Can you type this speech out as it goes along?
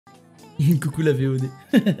Coucou la VOD.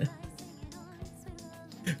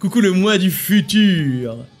 Coucou le moi du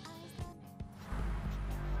futur.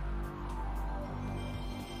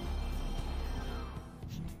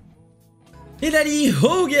 Et lali,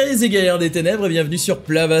 oh guerriers et guerrières des ténèbres, et bienvenue sur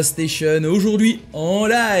PlavaStation. Aujourd'hui en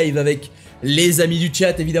live avec les amis du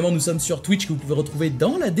chat. Évidemment, nous sommes sur Twitch que vous pouvez retrouver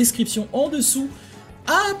dans la description en dessous.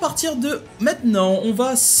 À partir de maintenant, on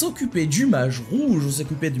va s'occuper du mage rouge, on s'est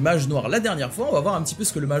occupé du mage noir la dernière fois, on va voir un petit peu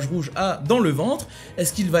ce que le mage rouge a dans le ventre.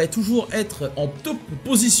 Est-ce qu'il va toujours être en top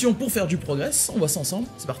position pour faire du progrès? On voit ça ensemble,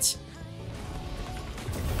 c'est parti.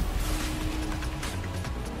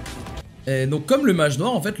 Et donc comme le mage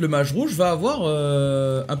noir, en fait le mage rouge va avoir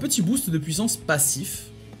un petit boost de puissance passif.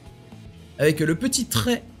 Avec le petit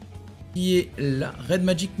trait qui est là, Red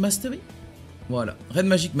Magic Mastery. Voilà, Red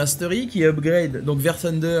Magic Mastery qui upgrade donc vers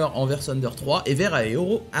Thunder en vers Thunder 3 et vers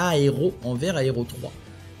Aéro en vers Aéro 3.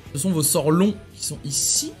 Ce sont vos sorts longs qui sont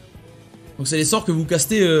ici. Donc c'est les sorts que vous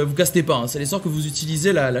castez pas, hein. C'est les sorts que vous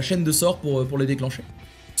utilisez la chaîne de sorts pour les déclencher.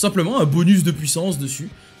 Tout simplement un bonus de puissance dessus.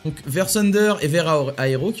 Donc vers Thunder et vers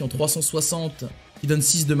Aéro qui ont 360, qui donnent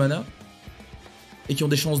 6 de mana et qui ont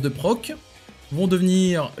des chances de proc, vont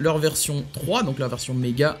devenir leur version 3, donc la version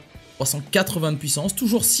méga. 380 de puissance,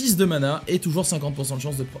 toujours 6 de mana et toujours 50% de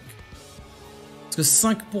chance de proc. Parce que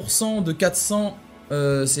 5% de 400,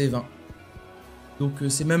 c'est 20. Donc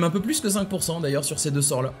c'est même un peu plus que 5% d'ailleurs sur ces deux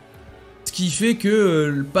sorts là. Ce qui fait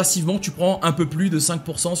que passivement tu prends un peu plus de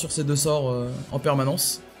 5% sur ces deux sorts en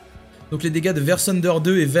permanence. Donc les dégâts de vers Thunder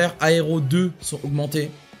 2 et vers Aéro 2 sont augmentés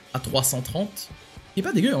à 330. Qui est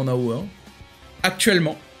pas dégueu en AO, hein.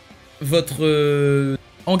 Actuellement, votre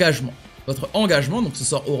engagement, donc ce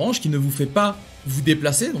sort orange qui ne vous fait pas vous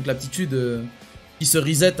déplacer, donc l'aptitude qui se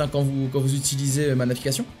reset hein, quand vous utilisez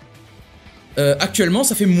manification. Actuellement,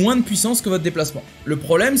 ça fait moins de puissance que votre déplacement. Le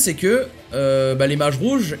problème, c'est que les mages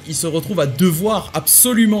rouges, ils se retrouvent à devoir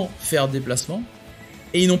absolument faire déplacement,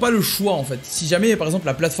 et ils n'ont pas le choix en fait. Si jamais, par exemple,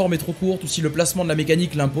 la plateforme est trop courte, ou si le placement de la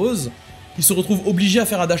mécanique l'impose, ils se retrouvent obligés à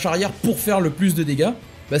faire un dash arrière pour faire le plus de dégâts,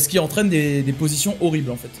 ce qui entraîne des positions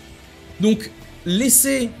horribles en fait. Donc,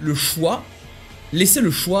 laisser le choix,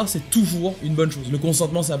 c'est toujours une bonne chose. Le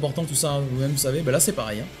consentement, c'est important, tout ça, vous-même, vous savez. Là, c'est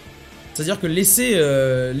pareil. Hein. C'est-à-dire que laisser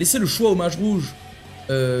le choix au mage rouge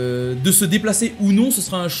de se déplacer ou non, ce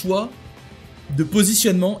sera un choix de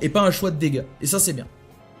positionnement et pas un choix de dégâts. Et ça, c'est bien.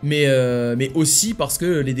 Mais aussi parce que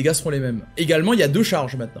les dégâts seront les mêmes. Également, il y a 2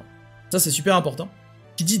 charges maintenant. Ça, c'est super important.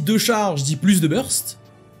 Qui dit 2 charges, dit plus de burst,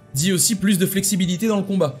 dit aussi plus de flexibilité dans le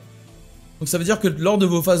combat. Donc ça veut dire que lors de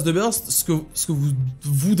vos phases de burst, ce que vous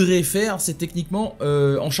voudrez faire, c'est techniquement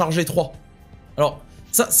en charger 3. Alors,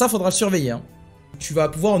 ça faudra le surveiller. Hein. Tu vas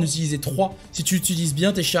pouvoir en utiliser 3. Si tu utilises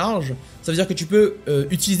bien tes charges, ça veut dire que tu peux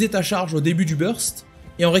utiliser ta charge au début du burst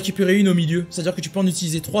et en récupérer une au milieu. C'est-à-dire que tu peux en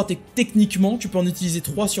utiliser 3. Techniquement, tu peux en utiliser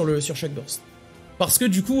 3 sur chaque burst. Parce que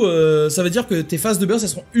du coup, ça veut dire que tes phases de burst, elles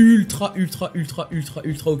seront ultra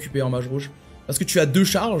occupées en mage rouge. Parce que tu as 2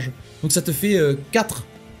 charges, donc ça te fait 4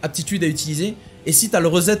 aptitude à utiliser, et si t'as le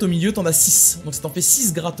reset au milieu, t'en as 6, donc ça t'en fait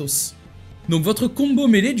 6 gratos. Donc votre combo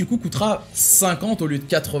mêlé du coup coûtera 50 au lieu de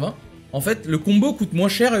 80. En fait, le combo coûte moins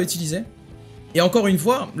cher à utiliser. Et encore une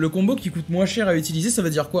fois, le combo qui coûte moins cher à utiliser, ça veut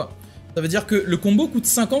dire quoi? Ça veut dire que le combo coûte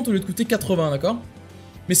 50 au lieu de coûter 80, d'accord?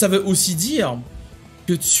 Mais ça veut aussi dire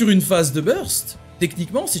que sur une phase de burst,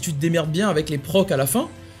 techniquement, si tu te démerdes bien avec les procs à la fin,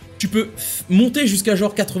 tu peux monter jusqu'à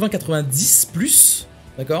genre 80-90 plus,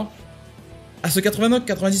 d'accord? À ce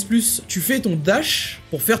 89-90+, tu fais ton dash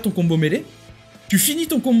pour faire ton combo mêlé. Tu finis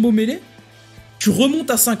ton combo mêlé, tu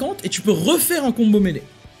remontes à 50 et tu peux refaire un combo mêlé.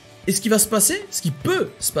 Et ce qui va se passer, ce qui peut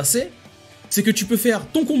se passer, c'est que tu peux faire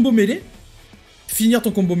ton combo mêlé, finir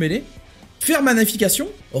ton combo mêlé, faire manification,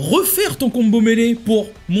 refaire ton combo mêlé pour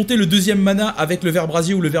monter le 2e mana avec le ver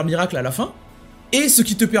brasier ou le ver miracle à la fin, et ce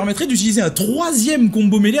qui te permettrait d'utiliser un 3e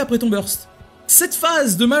combo mêlé après ton burst. Cette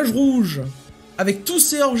phase de mage rouge, avec tous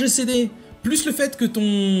ces hors GCD, plus le fait que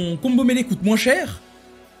ton combo mêlé coûte moins cher,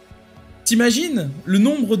 t'imagines le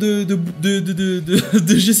nombre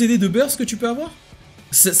de GCD de burst que tu peux avoir?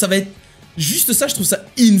 Ça va être juste ça, je trouve ça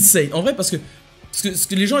insane. En vrai, parce que ce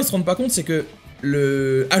que les gens ils se rendent pas compte, c'est que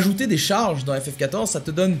ajouter des charges dans FF14, ça te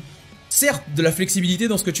donne certes de la flexibilité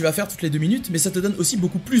dans ce que tu vas faire toutes les 2 minutes, mais ça te donne aussi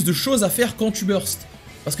beaucoup plus de choses à faire quand tu burst.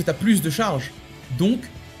 Parce que t'as plus de charges, donc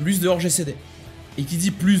plus de hors GCD. Et qui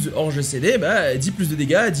dit plus de hors GCD, dit plus de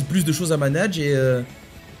dégâts, dit plus de choses à manage. Et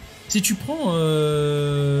si tu prends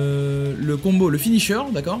le combo, le finisher,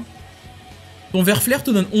 d'accord, ton ver flair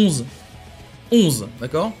te donne 11. 11,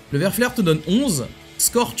 d'accord. Le ver flair te donne 11,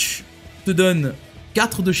 Scorch te donne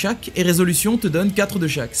 4 de chaque, et résolution te donne 4 de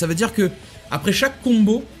chaque. Ça veut dire que après chaque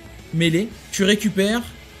combo mêlé, tu récupères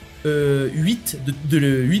 8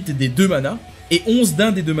 des 2 mana et 11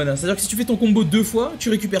 d'un des 2 mana. C'est-à-dire que si tu fais ton combo 2 fois, tu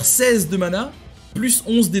récupères 16 de mana, plus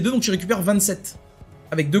 11 des 2, donc tu récupères 27.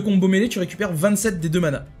 Avec 2 combos mêlés, tu récupères 27 des 2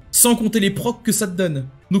 mana. Sans compter les procs que ça te donne.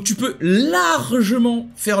 Donc tu peux largement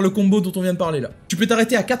faire le combo dont on vient de parler là. Tu peux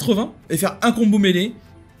t'arrêter à 80 et faire un combo mêlé,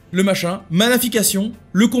 le machin, manafication,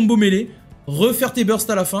 le combo mêlé, refaire tes bursts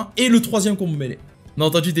à la fin et le 3e combo mêlé. On a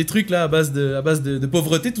entendu des trucs là à base de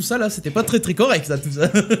pauvreté, tout ça là, c'était pas très correct ça, tout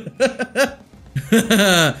ça.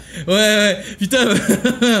 ouais, putain,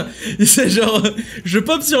 c'est genre, je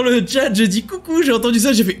pop sur le chat, je dis coucou, j'ai entendu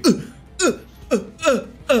ça, j'ai fait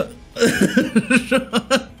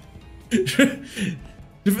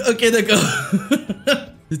ok, d'accord.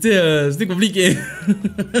 C'était compliqué.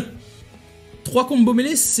 3 combos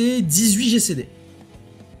mêlés, c'est 18 GCD.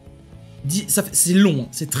 C'est long, hein.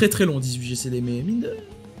 C'est très long 18 GCD, mais mine de...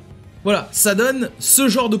 Voilà, ça donne ce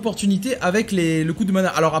genre d'opportunité avec le coup de mana.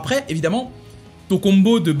 Alors après, évidemment, ton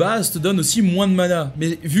combo de base te donne aussi moins de mana.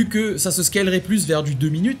 Mais vu que ça se scalerait plus vers du 2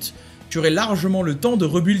 minutes, tu aurais largement le temps de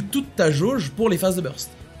rebuild toute ta jauge pour les phases de burst.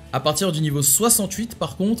 À partir du niveau 68,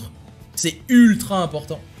 par contre, c'est ultra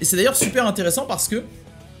important. Et c'est d'ailleurs super intéressant parce que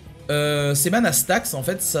ces mana stacks, en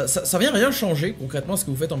fait, ça vient rien changer concrètement ce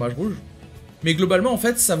que vous faites en Mage Rouge. Mais globalement, en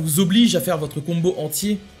fait, ça vous oblige à faire votre combo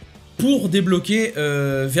entier pour débloquer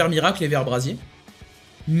Vers Miracle et Vers Brasier.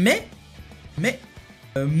 Mais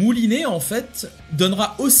Mouliner, en fait,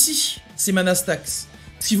 donnera aussi ces mana stacks.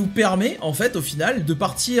 Ce qui vous permet, en fait, au final, de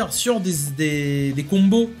partir sur des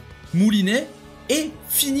combos moulinets et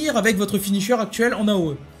finir avec votre finisher actuel en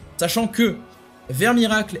AOE. Sachant que Vers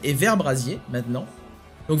Miracle et Vers Brasier, maintenant.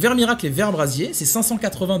 Donc Vers Miracle et Vers Brasier, c'est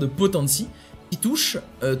 580 de potency qui touche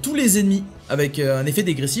tous les ennemis avec un effet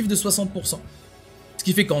dégressif de 60%. Ce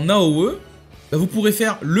qui fait qu'en AOE, bah, vous pourrez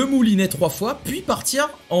faire le moulinet 3 fois, puis partir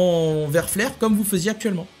en Vers Flair comme vous faisiez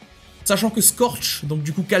actuellement. Sachant que Scorch, donc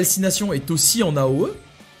du coup Calcination, est aussi en AOE,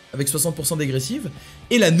 avec 60% dégressive,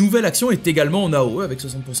 et la nouvelle action est également en AOE, avec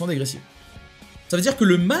 60% dégressive. Ça veut dire que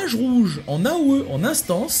le Mage Rouge en AOE, en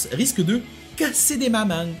instance, risque de casser des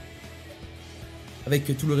mamans.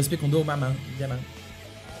 Avec tout le respect qu'on doit aux mamans, évidemment.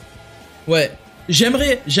 Ouais,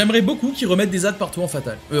 j'aimerais beaucoup qu'ils remettent des adds partout en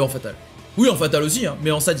fatal. En fatal. Oui, en fatal aussi, hein,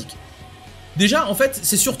 mais en sadique. Déjà, en fait,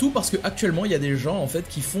 c'est surtout parce qu'actuellement, il y a des gens, en fait,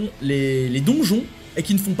 qui font les donjons et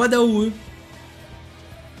qui ne font pas d'AOE.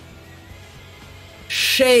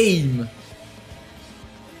 Shame.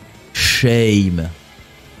 Shame.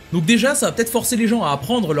 Donc déjà, ça va peut-être forcer les gens à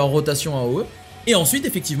apprendre leur rotation AOE, et ensuite,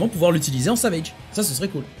 effectivement, pouvoir l'utiliser en Savage. Ça, ce serait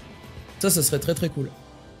cool. Ça serait très cool.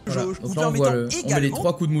 Voilà. Donc là, on met les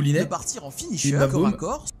 3 coups de moulinet. Partir en finisher, corps à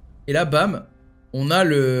corps. Et là, bam, on a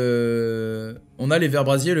les vers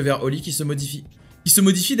brasier et le vers Oli qui se modifient. Qui se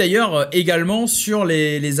modifient d'ailleurs également sur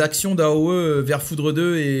les actions d'AOE vers Foudre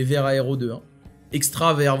 2 et vers Aéro 2. Hein.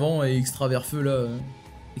 Extra vers vent et extra vers feu, là.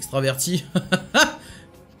 Extraverti.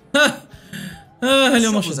 Allez,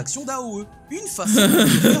 on enchaîne. Sur vos actions d'AOE. Une façon de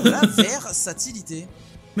faire de la versatilité.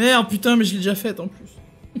 Merde, putain, mais je l'ai déjà faite en plus.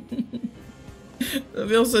 La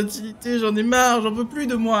versatilité, j'en ai marre, j'en peux plus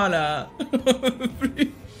de moi là. J'en peux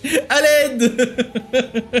plus. À l'aide.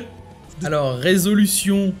 Alors,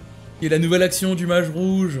 résolution, qui est la nouvelle action du Mage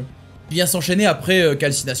Rouge, qui vient s'enchaîner après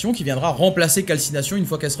Calcination, qui viendra remplacer Calcination une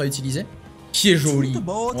fois qu'elle sera utilisée. Qui est jolie.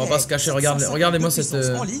 On va pas se cacher, regardez-moi cette...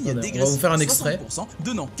 on va vous faire un extrait.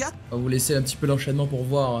 On va vous laisser un petit peu l'enchaînement pour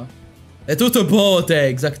voir. Et toute beauté,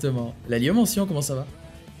 exactement. La Liomention, comment ça va?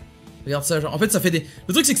 Regarde ça, genre, en fait ça fait des...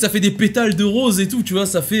 Le truc c'est que ça fait des pétales de rose et tout, tu vois,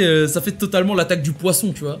 ça fait totalement l'attaque du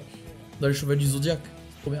poisson, tu vois. Dans les chevaliers du Zodiac,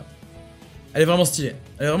 c'est trop bien. Elle est vraiment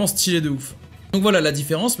stylée, de ouf. Donc voilà, la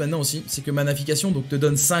différence maintenant aussi, c'est que Manafication donc, te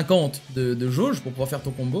donne 50 de jauge pour pouvoir faire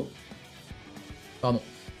ton combo. Pardon.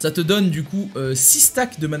 Ça te donne du coup 6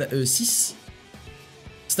 stacks de mana... 6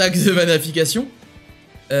 stacks de Manafication.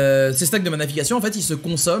 Ces stacks de Manafication, en fait, ils se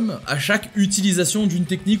consomment à chaque utilisation d'une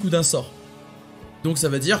technique ou d'un sort. Donc ça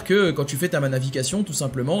veut dire que quand tu fais ta Manafication, tout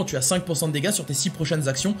simplement, tu as 5% de dégâts sur tes 6 prochaines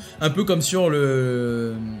actions, un peu comme sur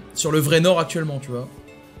le vrai Nord actuellement, tu vois.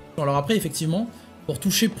 Alors après, effectivement, pour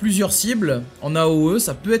toucher plusieurs cibles en AOE,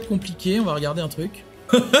 ça peut être compliqué, on va regarder un truc.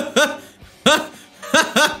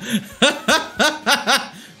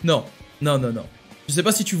 Non. Je sais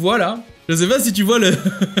pas si tu vois là, je sais pas si tu vois le...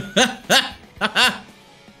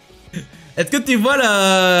 Est-ce que tu vois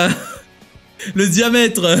le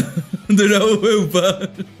diamètre de l'AOE ou pas?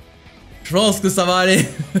 Je pense que ça va aller.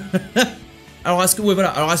 Alors est-ce que, ouais voilà,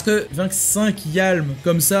 alors est-ce que 25 yalm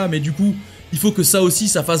comme ça, mais du coup, il faut que ça aussi,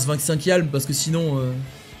 ça fasse 25 yalm, parce que sinon...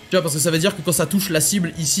 Tu vois, parce que ça veut dire que quand ça touche la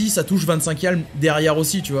cible ici, ça touche 25 yalm derrière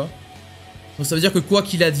aussi, tu vois. Donc ça veut dire que quoi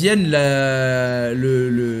qu'il advienne, le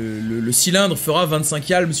cylindre fera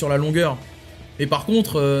 25 almes sur la longueur. Et par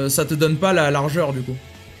contre, ça te donne pas la largeur du coup.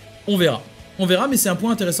 On verra. On verra, mais c'est un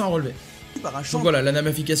point intéressant à relever. Donc voilà, la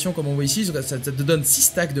namification comme on voit ici, ça te donne 6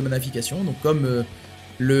 stacks de namification. Donc comme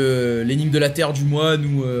l'énigme de la Terre du moine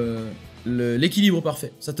ou l'équilibre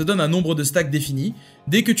parfait. Ça te donne un nombre de stacks défini.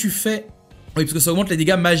 Dès que tu fais... Oui, parce que ça augmente les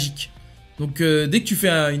dégâts magiques. Donc dès que tu fais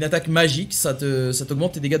une attaque magique, ça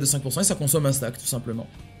t'augmente tes dégâts de 5% et ça consomme un stack tout simplement.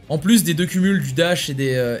 En plus des deux cumuls du dash et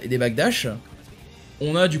des backdash,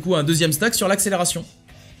 on a du coup un deuxième stack sur l'accélération.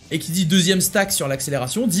 Et qui dit deuxième stack sur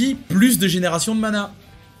l'accélération dit plus de génération de mana.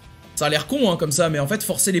 Ça a l'air con hein, comme ça, mais en fait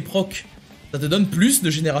forcer les procs, ça te donne plus de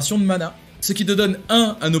génération de mana. Ce qui te donne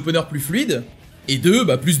 1, un opener plus fluide, et 2,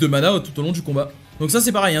 bah, plus de mana tout au long du combat. Donc ça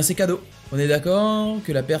c'est pareil, hein, c'est cadeau. On est d'accord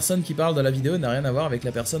que la personne qui parle dans la vidéo n'a rien à voir avec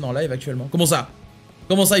la personne en live actuellement. Comment ça?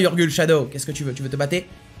 Comment ça, Urgul Shadow? Qu'est-ce que tu veux? Tu veux te battre?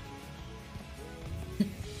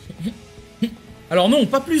 Alors non,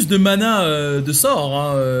 pas plus de mana de sort,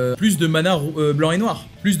 hein, plus de mana blanc et noir.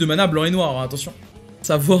 Plus de mana blanc et noir, hein, attention.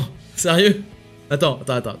 Ça va, sérieux? Attends.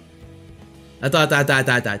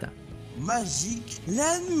 Magique,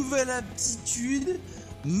 la nouvelle aptitude,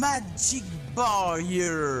 Magic Barrier,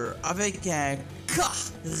 avec un K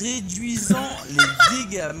réduisant les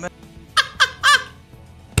dégâts magiques.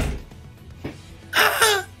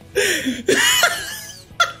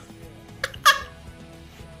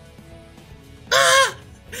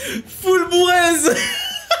 Full bourraise.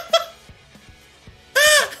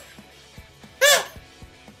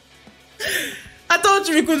 Attends,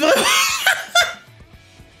 tu m'écoutes vraiment?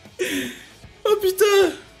 Oh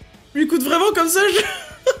putain, tu m'écoutes vraiment comme ça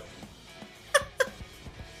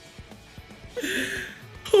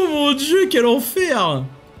Oh mon dieu, quel enfer.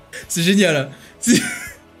 C'est génial.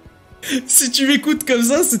 Si tu m'écoutes comme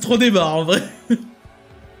ça, c'est trop débarre en vrai.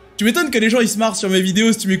 Tu m'étonnes que les gens ils se marrent sur mes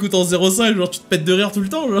vidéos si tu m'écoutes en 0.5, genre tu te pètes de rire tout le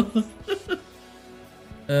temps, genre.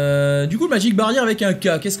 Du coup, Magic Barrier avec un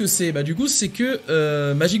K, qu'est-ce que c'est? Bah du coup, c'est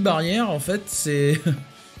que Magic Barrier, en fait, c'est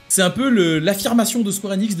un peu l'affirmation de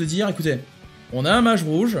Square Enix de dire, écoutez, on a un Mage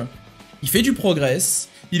Rouge, il fait du progress,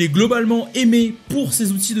 il est globalement aimé pour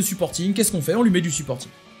ses outils de supporting, qu'est-ce qu'on fait? On lui met du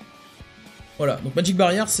supporting. Voilà, donc Magic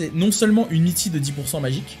Barrier, c'est non seulement une mythie de 10%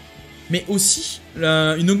 magique, mais aussi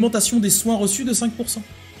une augmentation des soins reçus de 5%.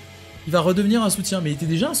 Il va redevenir un soutien, mais il était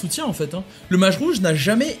déjà un soutien en fait. Hein. Le Mage Rouge n'a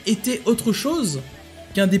jamais été autre chose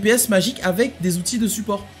qu'un DPS magique avec des outils de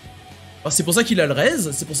support. C'est pour ça qu'il a le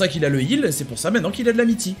raise, c'est pour ça qu'il a le heal, c'est pour ça maintenant qu'il a de la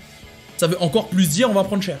mythie. Ça veut encore plus dire on va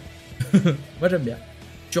prendre cher. Moi j'aime bien.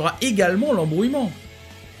 Tu auras également l'embrouillement,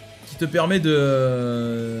 qui te permet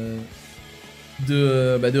de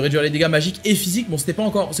réduire les dégâts magiques et physiques. Bon, c'était pas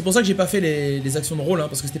encore... C'est pour ça que j'ai pas fait les actions de rôle, hein,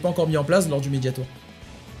 parce que c'était pas encore mis en place lors du médiator.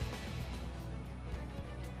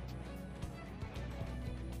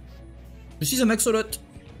 Je suis un axolot.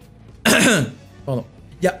 Pardon.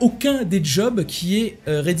 Il n'y a aucun des jobs qui est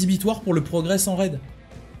rédhibitoire pour le progress en raid.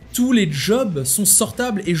 Tous les jobs sont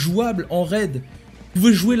sortables et jouables en raid. Vous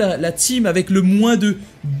pouvez jouer la team avec le moins de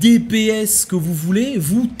DPS que vous voulez,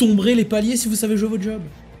 vous tomberez les paliers si vous savez jouer votre job.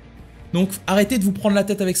 Donc arrêtez de vous prendre la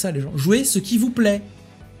tête avec ça les gens. Jouez ce qui vous plaît.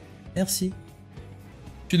 Merci.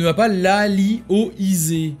 Tu ne vas pas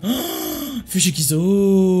l'alioiser. Oh,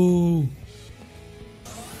 Fushikizo.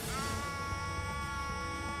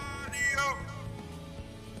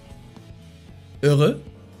 Heureux?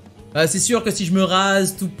 Ah, c'est sûr que si je me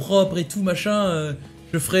rase tout propre et tout machin,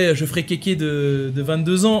 je ferai kéké de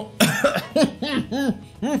 22 ans.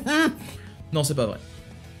 Non, c'est pas vrai.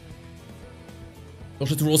 Bon,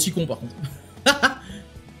 je suis toujours aussi con par contre.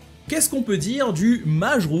 Qu'est-ce qu'on peut dire du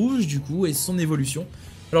Mage Rouge du coup et son évolution?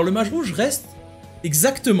 Alors le Mage Rouge reste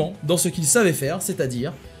exactement dans ce qu'il savait faire,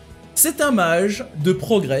 c'est-à-dire c'est un mage de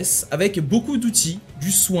progress avec beaucoup d'outils,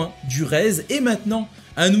 du soin, du raise et maintenant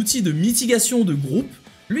un outil de mitigation de groupe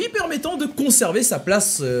lui permettant de conserver sa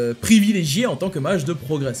place privilégiée en tant que mage de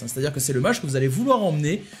progress. Hein. C'est-à-dire que c'est le mage que vous allez vouloir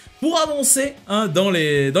emmener pour avancer hein, dans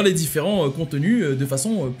les différents contenus de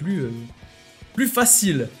façon plus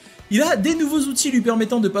facile. Il a des nouveaux outils lui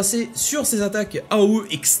permettant de passer sur ses attaques AOE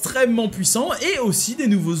extrêmement puissants et aussi des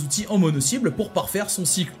nouveaux outils en mono-cible pour parfaire son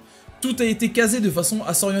cycle. Tout a été casé de façon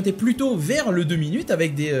à s'orienter plutôt vers le 2 minutes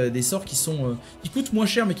avec des sorts qui coûtent moins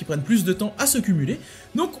cher mais qui prennent plus de temps à se cumuler.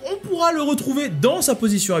 Donc on pourra le retrouver dans sa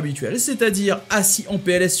position habituelle, c'est-à-dire assis en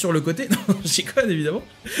PLS sur le côté. Non, j'y connais évidemment.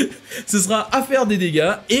 Ce sera à faire des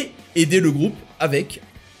dégâts et aider le groupe avec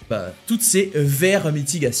toutes ces verts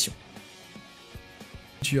mitigations.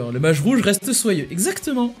 Le Mage Rouge reste soyeux,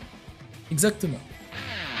 exactement. Exactement.